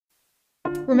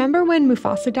Remember when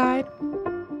Mufasa died?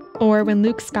 Or when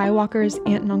Luke Skywalker's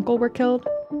aunt and uncle were killed?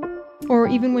 Or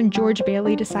even when George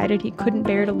Bailey decided he couldn't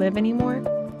bear to live anymore?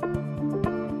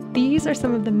 These are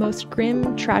some of the most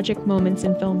grim, tragic moments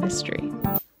in film history.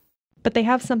 But they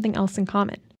have something else in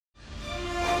common.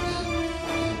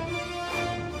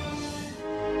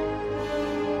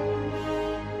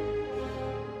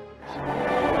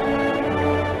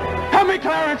 Help me,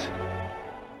 Clarence!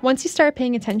 Once you start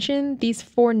paying attention, these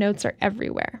 4 notes are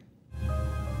everywhere.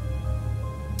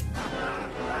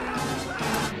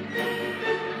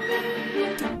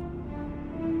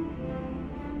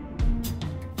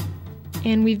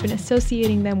 And we've been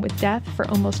associating them with death for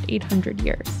almost 800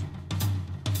 years.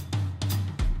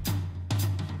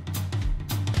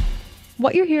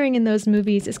 What you're hearing in those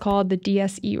movies is called the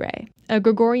Dies Irae, a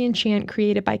Gregorian chant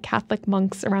created by Catholic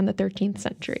monks around the 13th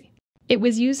century. It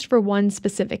was used for one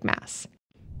specific mass: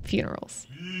 funerals.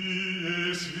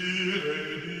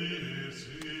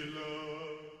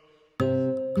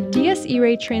 Dies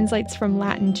Irae translates from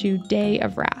Latin to Day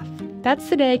of Wrath.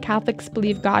 That's the day Catholics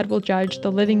believe God will judge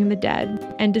the living and the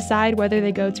dead and decide whether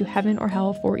they go to heaven or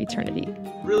hell for eternity.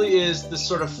 It really is this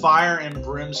sort of fire and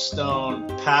brimstone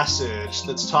passage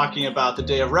that's talking about the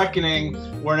day of reckoning,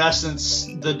 where in essence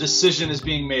the decision is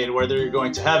being made whether you're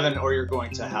going to heaven or you're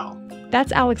going to hell.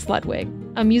 That's Alex Ludwig,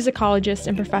 a musicologist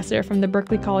and professor from the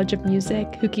Berklee College of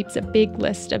Music who keeps a big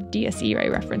list of Dies Irae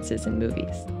references in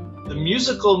movies. The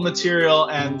musical material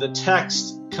and the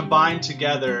text combine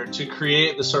together to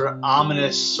create the sort of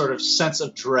ominous sort of sense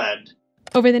of dread.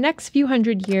 Over the next few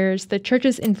hundred years, the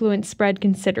church's influence spread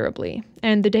considerably,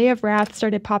 and the Day of Wrath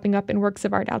started popping up in works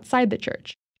of art outside the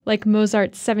church, like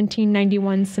Mozart's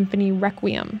 1791 symphony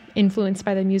Requiem, influenced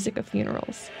by the music of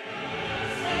funerals.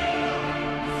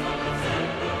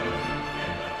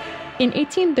 In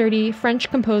 1830, French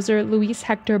composer Louis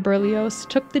Hector Berlioz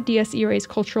took the Dies Irae's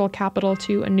cultural capital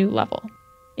to a new level.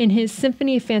 In his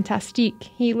Symphonie Fantastique,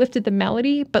 he lifted the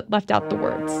melody but left out the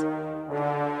words.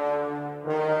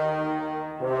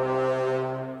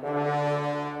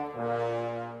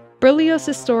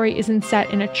 Berlioz's story isn't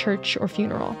set in a church or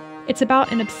funeral. It's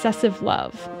about an obsessive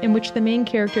love, in which the main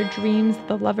character dreams that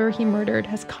the lover he murdered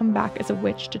has come back as a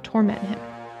witch to torment him.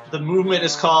 The movement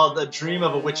is called A Dream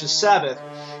of a Witch's Sabbath,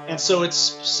 and so it's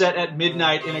set at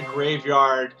midnight in a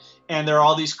graveyard, and there are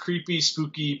all these creepy,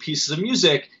 spooky pieces of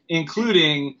music,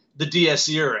 including the Dies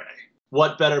Irae.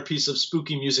 What better piece of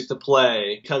spooky music to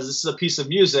play? Because this is a piece of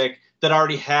music that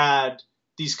already had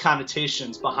these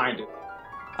connotations behind it.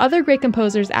 Other great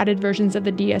composers added versions of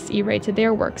the Dies Irae to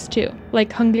their works too,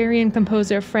 like Hungarian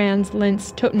composer Franz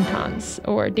Liszt's Totentanz,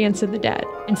 or Dance of the Dead,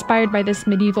 inspired by this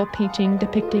medieval painting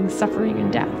depicting suffering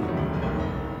and death.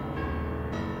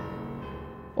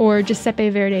 Or Giuseppe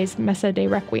Verdi's Messa de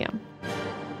Requiem.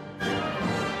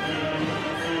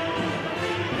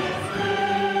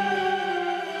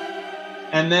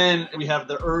 And then we have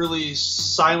the early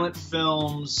silent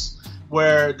films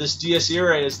where this Dies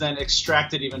Irae is then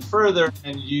extracted even further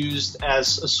and used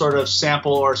as a sort of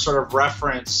sample or sort of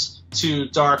reference to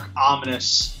dark,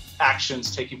 ominous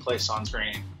actions taking place on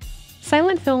screen.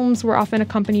 Silent films were often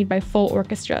accompanied by full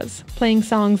orchestras, playing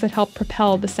songs that helped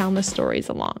propel the soundless stories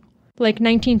along. Like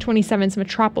 1927's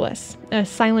Metropolis, a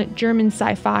silent German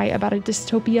sci-fi about a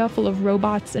dystopia full of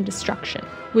robots and destruction,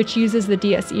 which uses the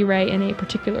Dies Irae in a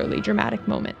particularly dramatic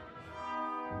moment.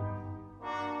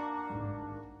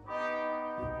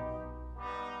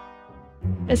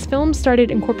 As films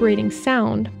started incorporating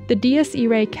sound, the Dies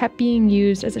Irae kept being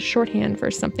used as a shorthand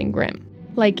for something grim,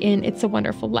 like in It's a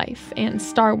Wonderful Life and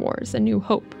Star Wars: A New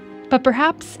Hope. But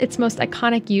perhaps its most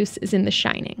iconic use is in The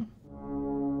Shining.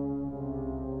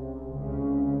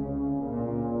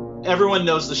 Everyone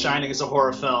knows The Shining is a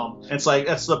horror film. It's like,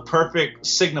 that's the perfect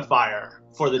signifier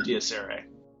for the Dies Irae.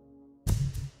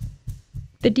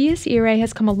 The Dies Irae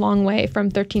has come a long way from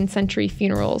 13th century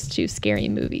funerals to scary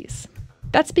movies.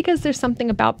 That's because there's something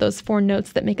about those 4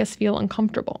 notes that make us feel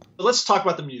uncomfortable. Let's talk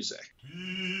about the music.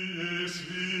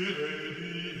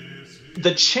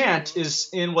 The chant is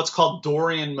in what's called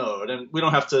Dorian mode, and we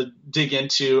don't have to dig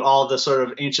into all the sort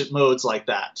of ancient modes like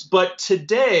that. But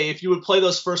today, if you would play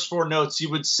those first 4 notes, you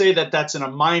would say that that's in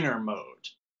a minor mode.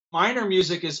 Minor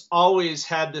music has always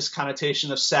had this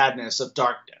connotation of sadness, of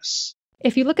darkness.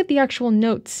 If you look at the actual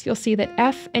notes, you'll see that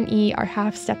F and E are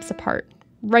half steps apart,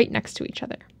 right next to each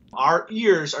other. Our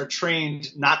ears are trained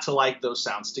not to like those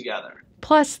sounds together.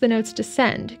 Plus, the notes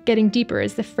descend, getting deeper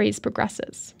as the phrase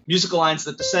progresses. Musical lines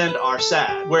that descend are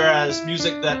sad, whereas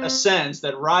music that ascends,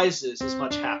 that rises, is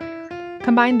much happier.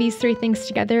 Combine these 3 things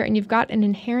together and you've got an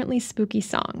inherently spooky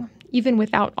song, even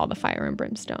without all the fire and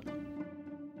brimstone.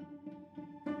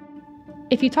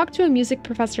 If you talk to a music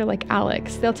professor like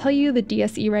Alex, they'll tell you the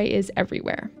Dies Irae is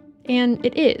everywhere. And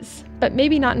it is, but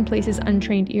maybe not in places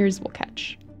untrained ears will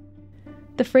catch.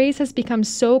 The phrase has become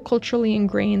so culturally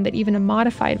ingrained that even a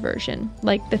modified version,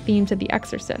 like the theme to The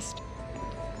Exorcist,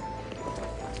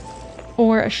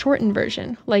 or a shortened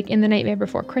version, like In the Nightmare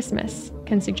Before Christmas,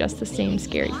 can suggest the same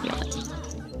scary feeling.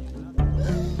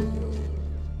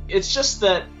 It's just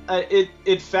that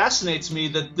it fascinates me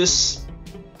that this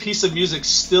piece of music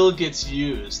still gets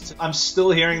used. I'm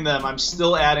still hearing them. I'm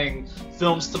still adding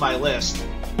films to my list.